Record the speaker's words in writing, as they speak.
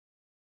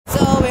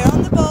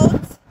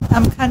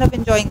I'm kind of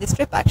enjoying this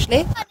trip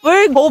actually.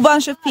 We're a whole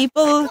bunch of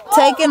people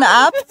taken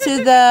up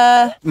to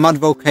the mud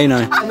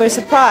volcano. We're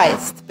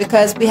surprised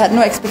because we had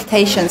no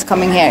expectations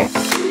coming here.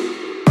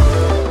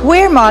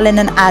 We're Malin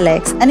and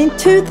Alex, and in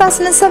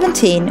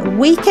 2017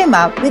 we came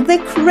up with the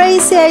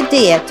crazy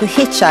idea to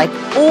hitchhike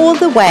all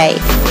the way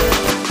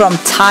from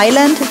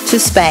Thailand to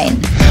Spain.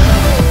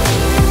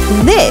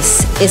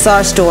 This is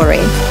our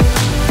story.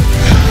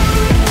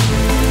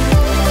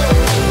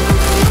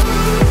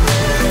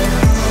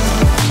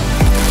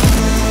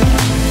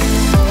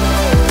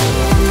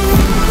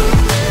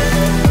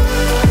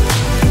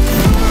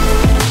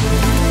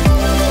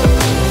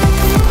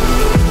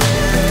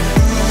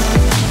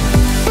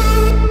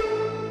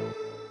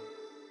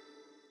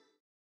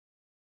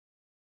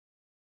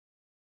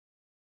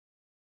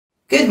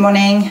 Good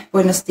morning,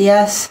 buenos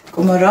dias,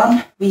 god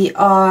morgon. We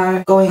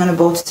are going on a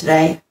boat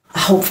today.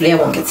 Hopefully I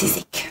won't get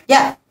seasick.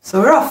 Yeah, so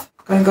we're off.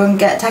 Gonna go and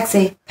get a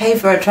taxi, pay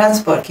for a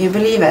transport, can you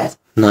believe it?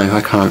 No,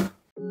 I can't.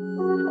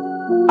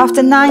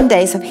 After 9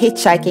 days of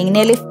hitchhiking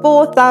nearly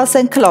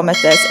 4,000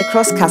 kilometers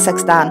across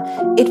Kazakhstan,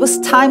 it was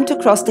time to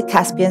cross the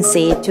Caspian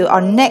Sea to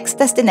our next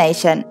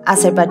destination,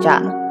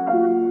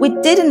 Azerbaijan. We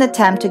did an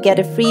attempt to get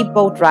a free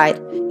boat ride.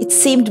 It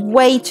seemed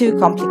way too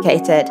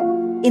complicated.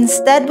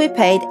 Instead, we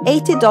paid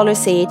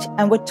 $80 each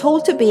and were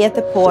told to be at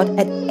the port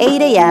at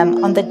 8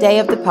 a.m. on the day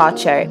of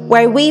departure,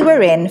 where we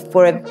were in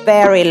for a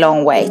very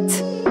long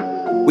wait.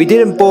 We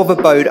didn't board the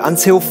boat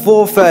until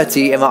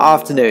 4:30 in the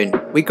afternoon.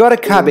 We got a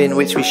cabin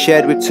which we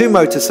shared with two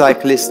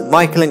motorcyclists,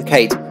 Michael and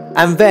Kate,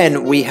 and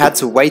then we had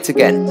to wait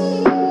again.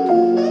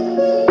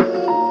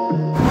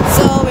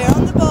 So we're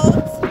on the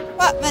boat,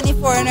 quite many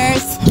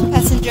foreigners,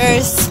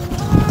 passengers,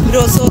 with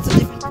all sorts of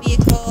different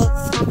vehicles,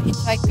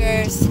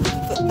 hitchhikers,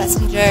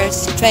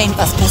 passengers, train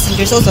bus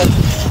passengers also.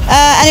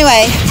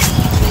 Anyway,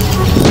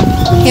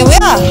 here we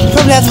are.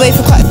 Probably have to wait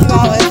for quite a few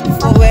hours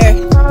before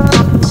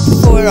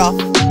we're off.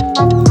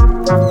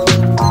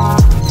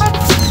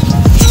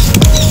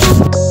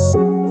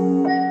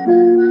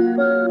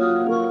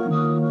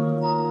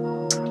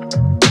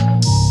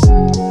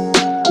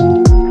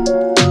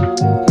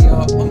 We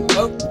are on the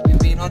boat. We've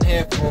been on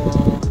here for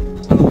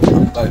how long?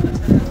 On the boat?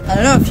 I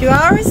don't know, a few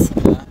hours?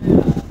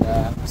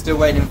 We're still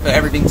waiting for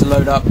everything to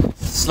load up.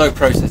 Slow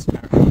process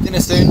apparently. Dinner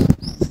soon.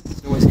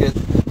 It's always good.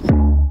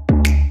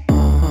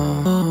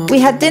 We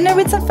had dinner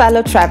with some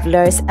fellow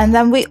travelers and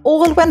then we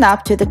all went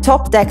up to the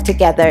top deck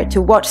together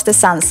to watch the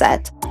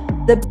sunset.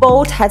 The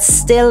boat had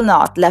still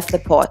not left the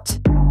port.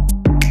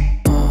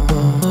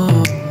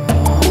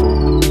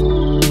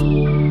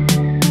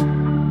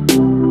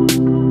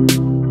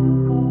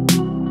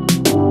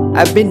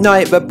 At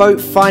midnight, the boat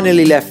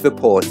finally left the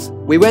port.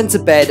 We went to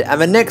bed and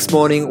the next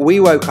morning we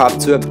woke up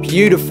to a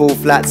beautiful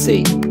flat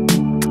sea.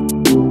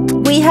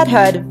 We had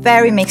heard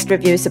very mixed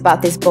reviews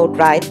about this boat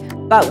ride,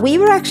 but we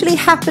were actually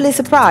happily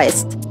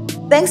surprised.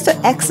 Thanks to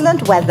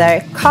excellent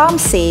weather, calm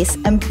seas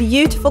and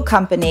beautiful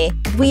company,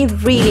 we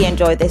really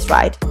enjoyed this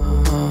ride.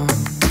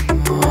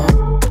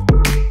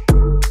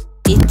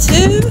 Day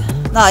 2?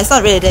 No, it's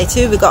not really day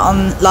 2, we got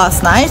on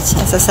last night,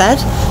 as I said,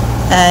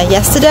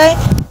 yesterday.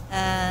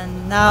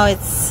 And now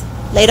it's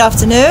late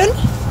afternoon,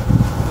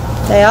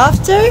 day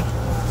after.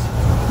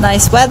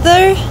 Nice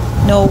weather,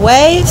 no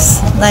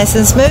waves, nice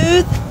and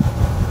smooth.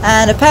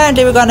 And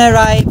apparently we're gonna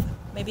arrive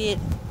maybe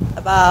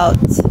about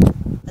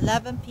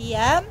 11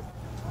 p.m.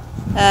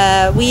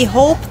 We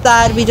hope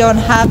that we don't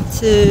have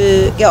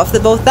to get off the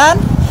boat then,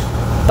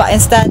 but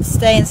instead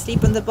stay and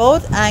sleep on the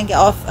boat and get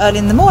off early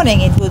in the morning.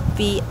 It would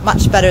be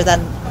much better than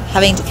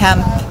having to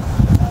camp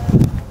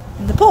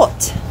in the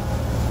port.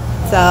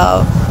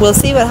 So we'll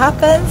see what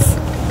happens.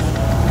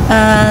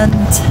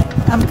 And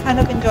I'm kind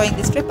of enjoying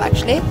this trip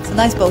actually. It's a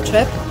nice boat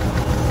trip.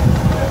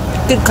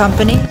 Good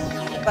company,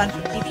 a bunch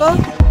of people.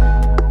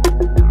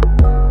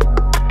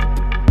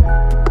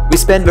 We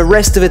spent the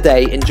rest of the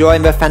day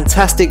enjoying the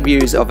fantastic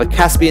views of the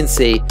Caspian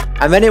Sea,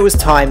 and then it was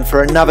time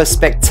for another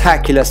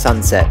spectacular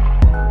sunset.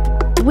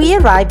 We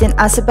arrived in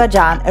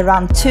Azerbaijan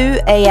around 2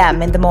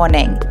 a.m. in the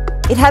morning.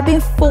 It had been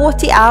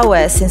 40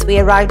 hours since we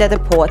arrived at the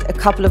port a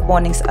couple of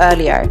mornings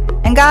earlier.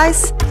 And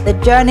guys, the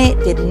journey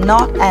did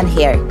not end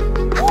here.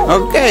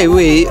 Okay,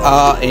 we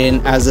are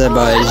in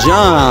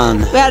Azerbaijan.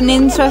 We had an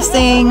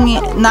interesting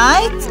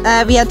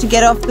night. We had to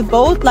get off the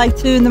boat like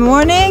 2 in the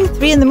morning,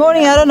 3 in the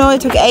morning, I don't know.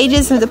 It took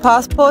ages with the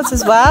passports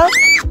as well.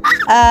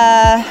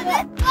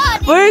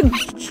 We're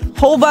a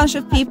whole bunch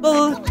of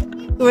people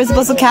who were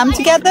supposed to camp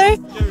together.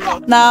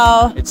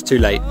 Now It's too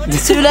late.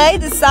 it's too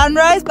late, it's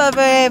sunrise, but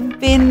we've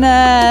been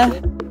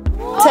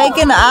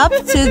taken up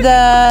to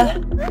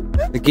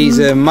The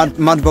Giza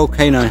mud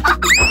volcano.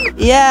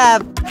 yeah,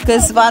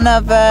 because one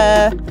of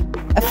a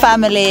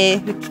family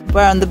who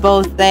were on the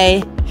boat,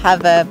 they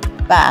have a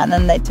van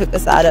and they took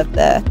us out of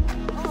the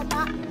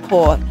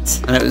port.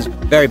 And it was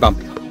very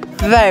bumpy.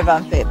 Very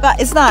bumpy, but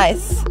it's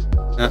nice.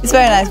 Yeah. It's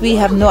very nice. We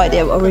have no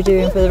idea what we're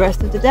doing for the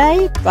rest of the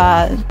day,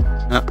 but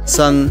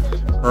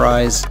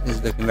Sunrise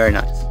is looking very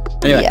nice.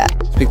 Anyway, Yeah.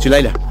 speak to you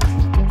later.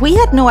 We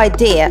had no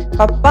idea,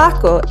 but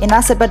Baku in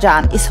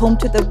Azerbaijan is home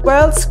to the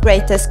world's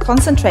greatest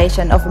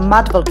concentration of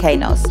mud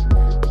volcanoes.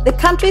 The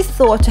country is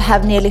thought to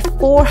have nearly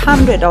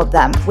 400 of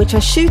them, which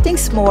are shooting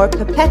small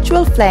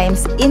perpetual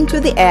flames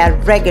into the air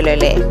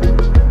regularly.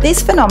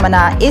 This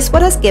phenomena is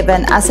what has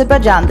given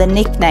Azerbaijan the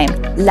nickname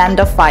Land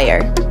of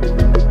Fire.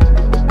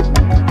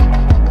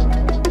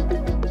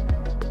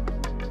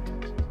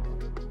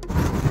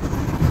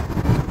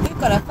 We've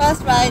got our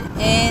first ride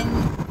in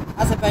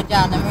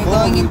Azerbaijan and we're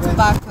going into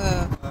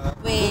Baku.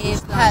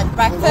 We've had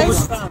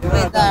breakfast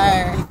with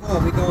our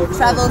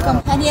travel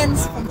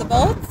companions from the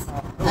boat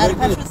at a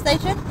petrol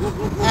station,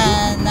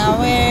 and now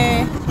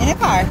we're in a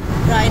car.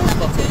 Ride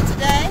number 2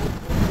 today.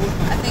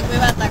 I think we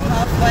went like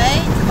halfway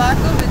to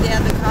Baku with the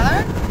other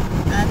car,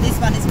 and this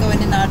one is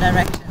going in our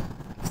direction.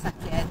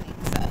 Exactly, I think,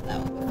 so that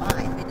will be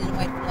fine. We didn't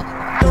wait for long.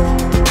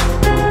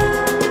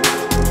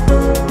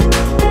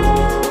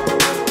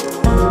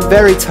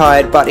 Very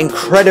tired but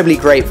incredibly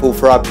grateful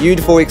for our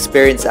beautiful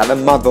experience at the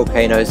mud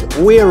volcanoes.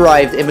 We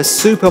arrived in the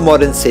super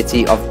modern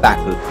city of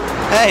Baku.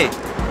 Hey,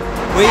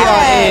 we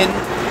are in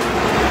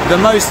the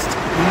most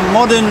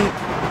modern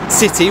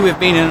city we've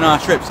been in our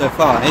trip so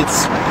far.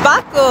 It's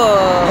Baku!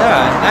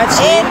 Yeah,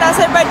 actually, in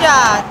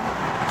Azerbaijan.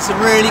 some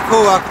really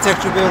cool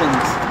architectural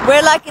buildings.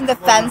 We're like in the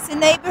fancy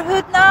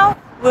neighborhood now.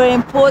 We're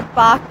in Port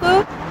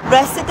Baku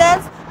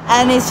residence,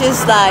 and it's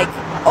just like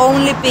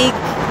only big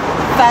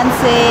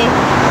fancy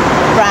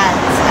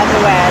brands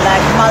everywhere,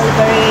 like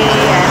Mulberry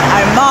and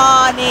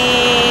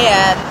Armani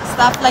and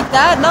stuff like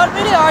that. Not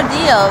really our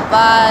deal,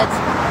 but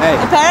Hey.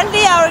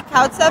 apparently our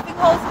couchsurfing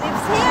host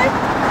lives here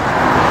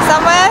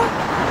somewhere.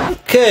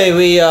 Okay,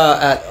 we are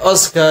at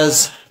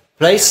Oscar's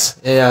place.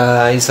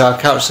 He's our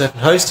couchsurfing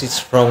host. He's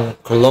from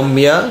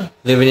Colombia,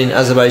 living in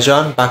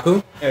Azerbaijan,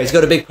 Baku. Yeah, he's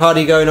got a big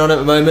party going on at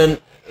the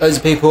moment. Loads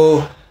of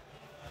people.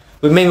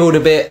 We mingled a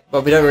bit,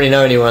 but we don't really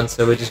know anyone,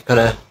 so we're just kind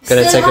of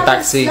going to take a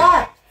back seat.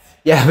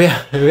 Yeah, we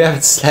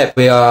haven't slept.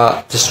 We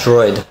are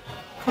destroyed.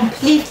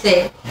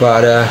 Completely.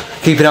 But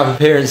keeping up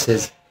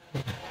appearances.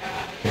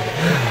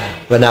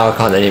 But now I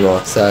can't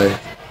anymore, so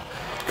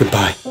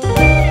goodbye.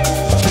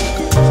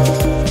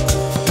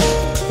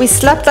 We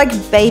slept like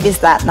babies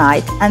that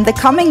night, and the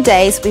coming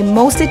days we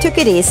mostly took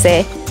it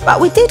easy,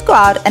 but we did go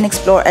out and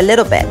explore a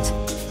little bit.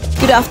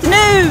 Good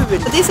afternoon!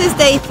 This is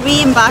day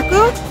 3 in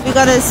Baku. We're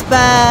gonna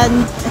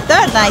spend a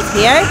third night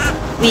here.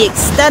 We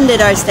extended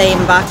our stay in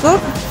Baku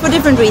for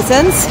different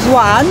reasons.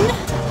 One,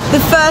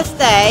 the first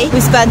day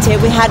we spent here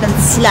we hadn't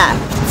slept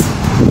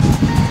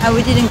and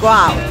we didn't go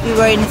out. We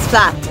were in his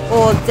flat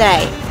all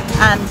day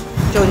and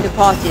joined the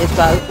party as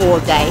well all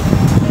day,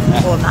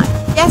 all night.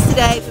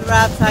 Yesterday we were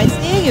outside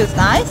seeing, it was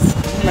nice.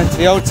 Went to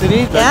the old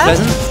city, very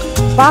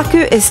pleasant.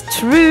 Baku is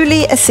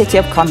truly a city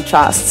of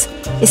contrasts.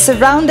 It's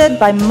surrounded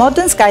by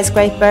modern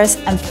skyscrapers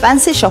and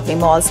fancy shopping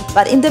malls,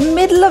 but in the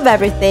middle of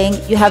everything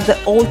you have the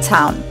old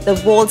town, the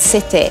walled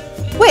city,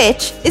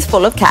 which is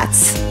full of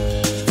cats.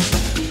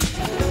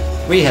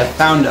 We have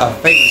found our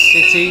favourite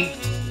city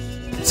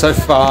so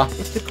far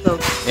It's too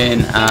close.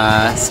 in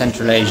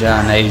Central Asia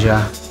and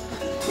Asia,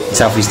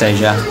 Southeast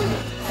Asia.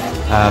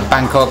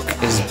 Bangkok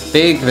is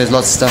big, there's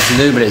lots of stuff to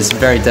do, but it's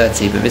very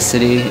dirty. But this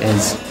city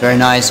is very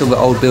nice, all the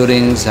old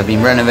buildings have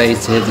been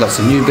renovated, lots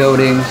of new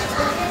buildings.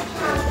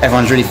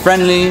 Everyone's really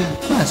friendly.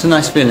 Yeah, it's a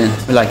nice feeling,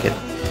 we like it.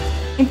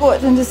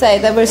 Important to say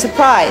that we're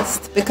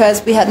surprised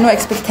because we had no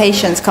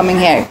expectations coming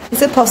here.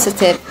 It's a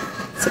positive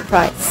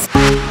surprise.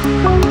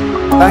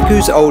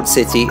 Baku's old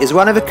city is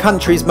one of the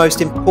country's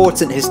most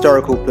important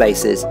historical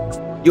places.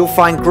 You'll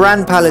find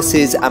grand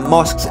palaces and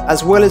mosques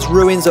as well as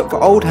ruins of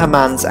old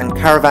hammams and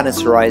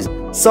caravanserais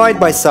side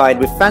by side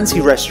with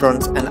fancy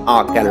restaurants and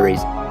art galleries.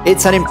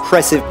 It's an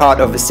impressive part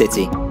of the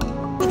city.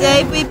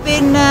 Today we've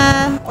been,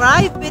 or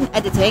I've been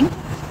editing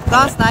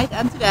last night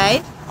and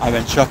today. I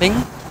went shopping.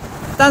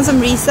 Done some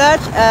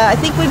research. I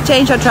think we've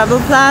changed our travel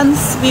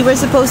plans. We were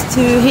supposed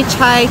to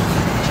hitchhike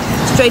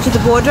straight to the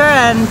border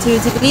and to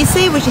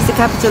Tbilisi, which is the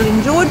capital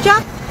in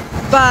Georgia.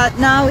 But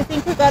now we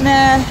think we're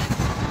gonna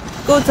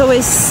go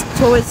towards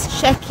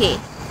Sheki,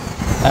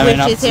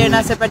 which is here in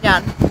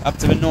Azerbaijan. Up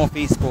to the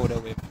northeast border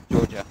with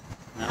Georgia.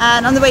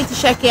 And on the way to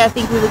Sheki, I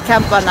think we will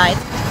camp one night.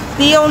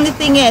 The only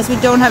thing is we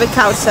don't have a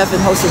couch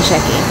surfing host in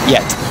Sheki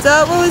Yet.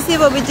 So we will see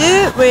what we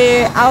do.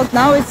 We're out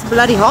now, it's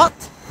bloody hot.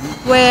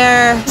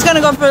 We're just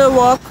gonna go for a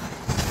walk.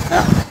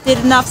 Yeah. Did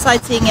enough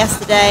sightseeing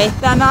yesterday.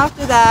 Then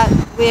after that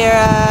we're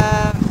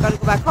gonna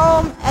go back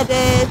home,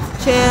 edit,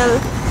 chill,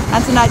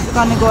 and tonight we're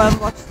gonna go and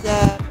watch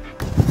the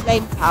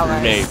flame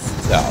towers.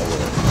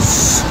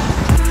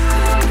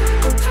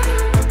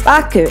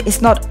 Baku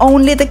is not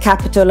only the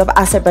capital of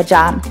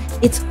Azerbaijan,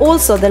 it's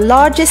also the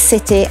largest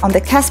city on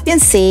the Caspian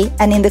Sea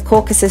and in the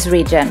Caucasus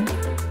region.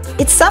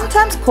 It's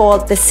sometimes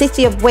called the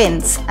City of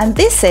Winds, and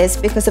this is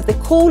because of the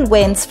cool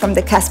winds from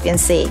the Caspian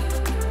Sea.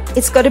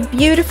 It's got a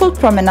beautiful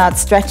promenade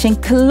stretching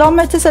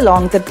kilometers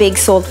along the big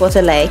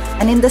saltwater lake,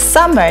 and in the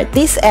summer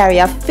this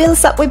area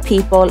fills up with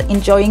people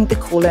enjoying the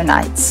cooler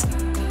nights.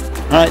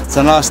 Right,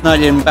 so last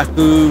night in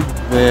Baku,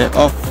 we're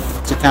off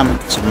to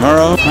camp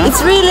tomorrow.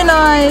 It's really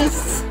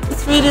nice. It's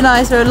It's really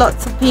nice. There are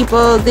lots of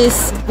people.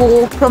 This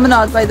walk,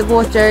 promenade by the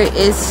water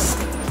is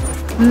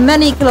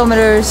many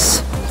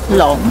kilometers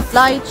long.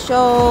 Light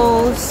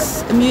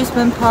shows,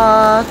 amusement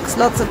parks,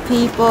 lots of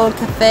people,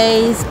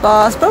 cafes,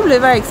 bars. Probably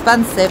very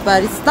expensive,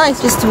 but it's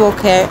nice just to walk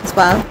here as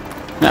well.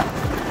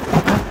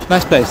 Yeah,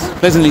 nice place.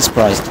 Pleasantly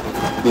surprised.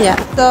 Yeah,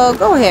 so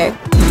go here.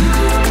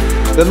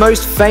 The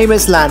most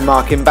famous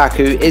landmark in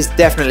Baku is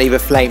definitely the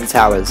Flame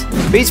Towers.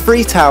 These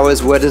 3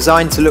 towers were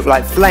designed to look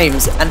like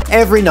flames, and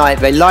every night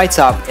they light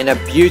up in a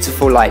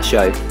beautiful light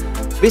show.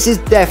 This is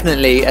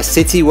definitely a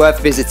city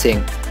worth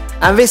visiting.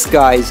 And this,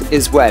 guys,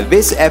 is where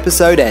this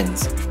episode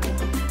ends.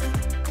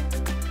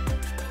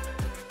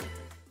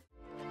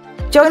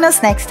 Join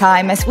us next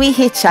time as we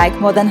hitchhike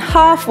more than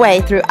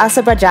halfway through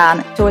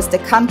Azerbaijan towards the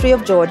country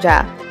of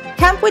Georgia,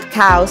 camp with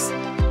cows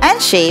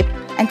and sheep,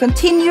 and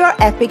continue our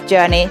epic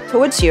journey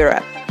towards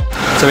Europe.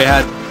 So we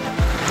had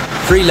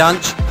free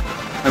lunch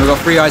and we got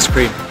free ice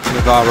cream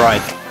with our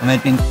ride. And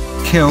they'd been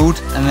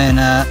killed, and then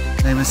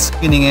they were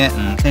skinning it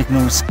and taking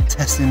all the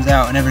intestines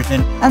out and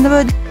everything. And there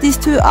were these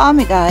 2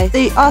 army guys.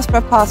 They asked for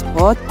a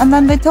passport and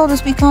then they told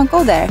us we can't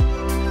go there.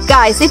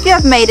 Guys, if you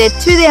have made it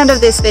to the end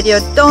of this video,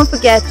 don't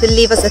forget to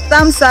leave us a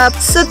thumbs up,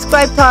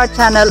 subscribe to our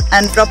channel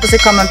and drop us a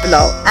comment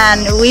below.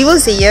 And we will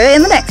see you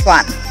in the next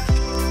one.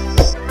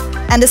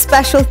 And a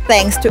special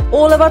thanks to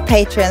all of our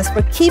patrons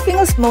for keeping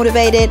us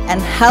motivated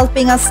and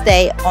helping us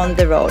stay on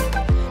the road.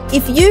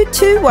 If you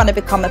too want to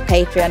become a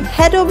patron,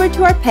 head over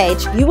to our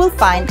page. You will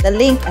find the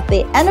link at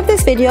the end of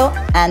this video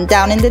and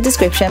down in the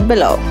description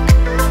below.